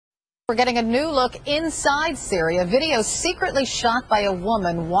We're getting a new look inside Syria. Video secretly shot by a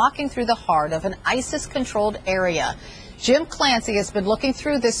woman walking through the heart of an ISIS-controlled area. Jim Clancy has been looking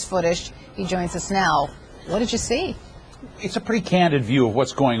through this footage. He joins us now. What did you see? It's a pretty candid view of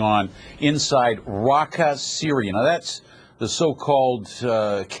what's going on inside Raqqa, Syria. Now, that's the so-called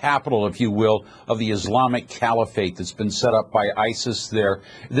capital, if you will, of the Islamic Caliphate that's been set up by ISIS there.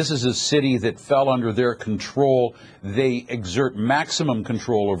 This is a city that fell under their control. They exert maximum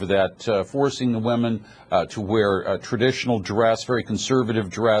control over that, forcing the women to wear traditional dress, very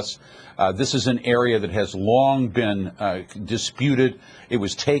conservative dress. This is an area that has long been disputed. It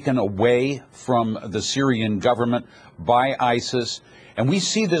was taken away from the Syrian government by ISIS. And we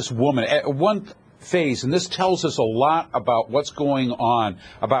see this woman at one phase, and this tells us a lot about what's going on,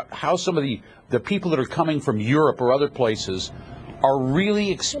 about how some of the people that are coming from Europe or other places are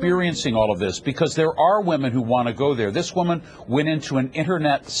really experiencing all of this, because there are women who want to go there. This woman went into an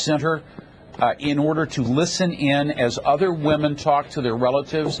internet center in order to listen in as other women talk to their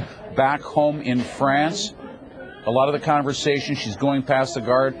relatives back home in France. A lot of the conversations, she's going past the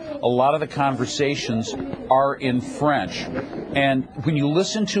guard, a lot of the conversations are in French. And when you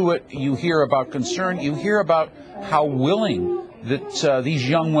listen to it, you hear about concern, you hear about how willing that these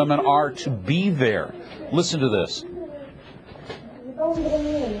young women are to be there. Listen to this.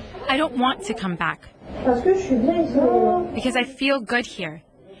 I don't want to come back because I feel good here.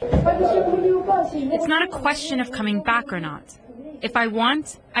 It's not a question of coming back or not. If I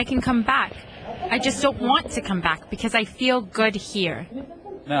want, I can come back. I just don't want to come back because I feel good here.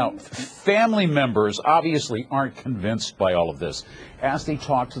 Now, family members obviously aren't convinced by all of this. As they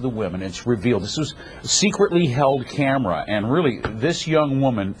talk to the women, it's revealed this was a secretly held camera, and really this young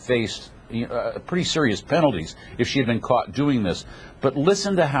woman faced pretty serious penalties if she had been caught doing this. But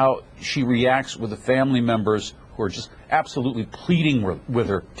listen to how she reacts with the family members who are just absolutely pleading with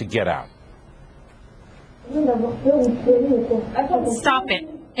her to get out. Stop it.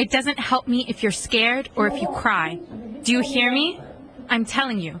 It doesn't help me if you're scared or if you cry. Do you hear me? I'm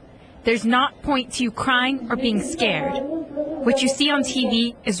telling you, there's not point to you crying or being scared. What you see on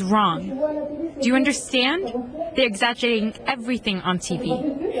TV is wrong. Do you understand? They're exaggerating everything on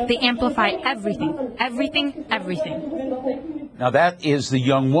TV. They amplify everything, everything, everything. Now, that is the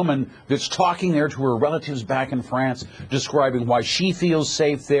young woman that's talking there to her relatives back in France, describing why she feels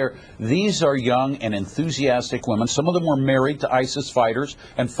safe there. These are young and enthusiastic women. Some of them were married to ISIS fighters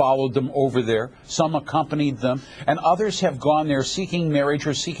and followed them over there. Some accompanied them. And others have gone there seeking marriage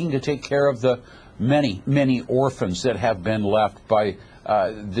or seeking to take care of the many, many orphans that have been left by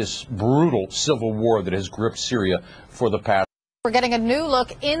this brutal civil war that has gripped Syria for the past. We're getting a new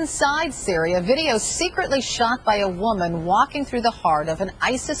look inside Syria. Video secretly shot by a woman walking through the heart of an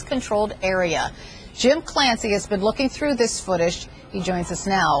ISIS-controlled area. Jim Clancy has been looking through this footage. He joins us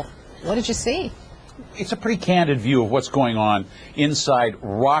now. What did you see? It's a pretty candid view of what's going on inside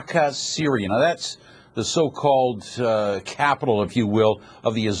Raqqa, Syria. Now, that's the so-called capital, if you will,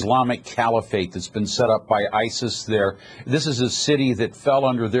 of the Islamic Caliphate that's been set up by ISIS there. This is a city that fell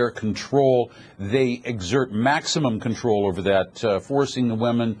under their control. They exert maximum control over that, forcing the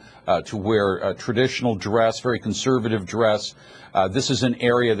women to wear traditional dress, very conservative dress. This is an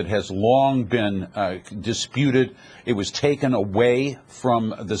area that has long been disputed. It was taken away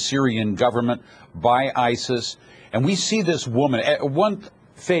from the Syrian government by ISIS. And we see this woman at one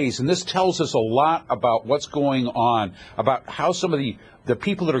phase, and this tells us a lot about what's going on, about how some of the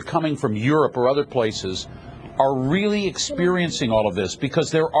people that are coming from Europe or other places are really experiencing all of this,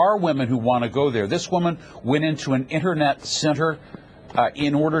 because there are women who want to go there. This woman went into an internet center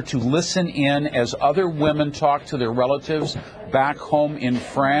in order to listen in as other women talk to their relatives back home in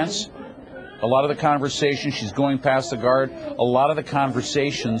France. A lot of the conversations, she's going past the guard, a lot of the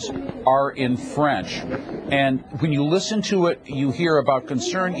conversations are in French. And when you listen to it, you hear about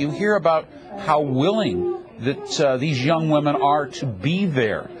concern, you hear about how willing that these young women are to be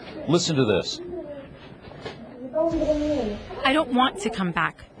there. Listen to this. I don't want to come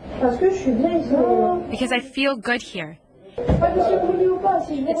back because I feel good here.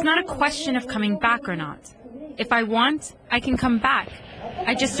 It's not a question of coming back or not. If I want, I can come back.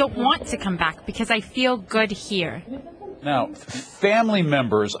 I just don't want to come back because I feel good here. Now, family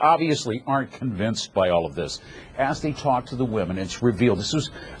members obviously aren't convinced by all of this. As they talk to the women, it's revealed this was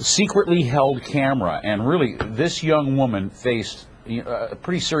a secretly held camera, and really this young woman faced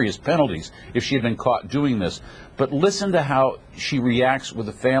pretty serious penalties if she had been caught doing this. But listen to how she reacts with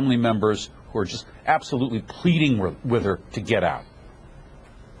the family members who are just absolutely pleading with her to get out.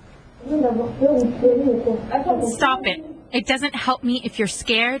 Stop it. It doesn't help me if you're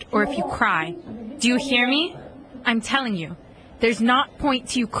scared or if you cry. Do you hear me? I'm telling you, There's not point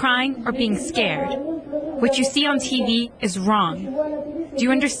to you crying or being scared. What you see on TV is wrong. Do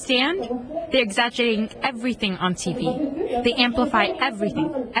you understand? They're exaggerating everything on TV. They amplify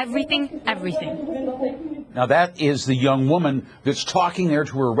everything, everything, everything. Now that is the young woman that's talking there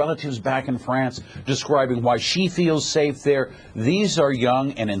to her relatives back in France, describing why she feels safe there. These are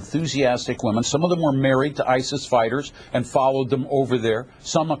young and enthusiastic women. Some of them were married to ISIS fighters and followed them over there.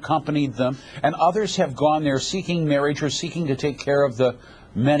 Some accompanied them, and others have gone there seeking marriage or seeking to take care of the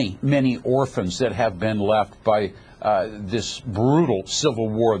many, many orphans that have been left by this brutal civil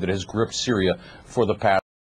war that has gripped Syria for the past